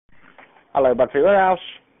Hello, Battery Warehouse.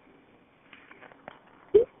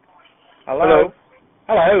 Hello.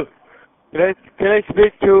 Hello. Can I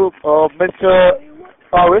speak to Mr.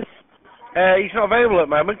 Harris? He's not available at the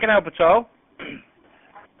moment. Can I help at all?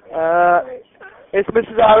 Is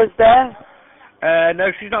Mrs. Harris there? No,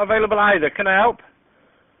 she's not available either. Can I help?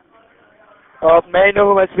 May I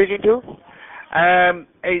know who I'm speaking to?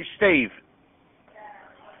 It's Steve.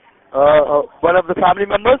 One of the family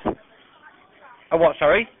members? What,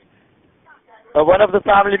 sorry? One of the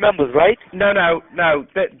family members, right? No.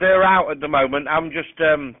 They're out at the moment. I've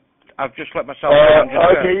just let myself in.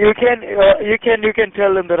 Okay, you can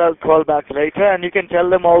tell them that I'll call back later, and you can tell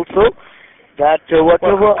them also that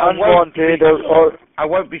whatever unwanted or I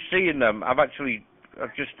won't be seeing them. I've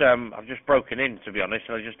just broken in, to be honest,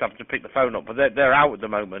 and I just have to pick the phone up. But they're out at the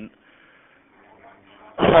moment.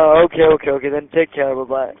 Okay. Then take care.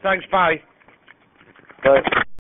 Bye-bye. Thanks. Bye. Bye.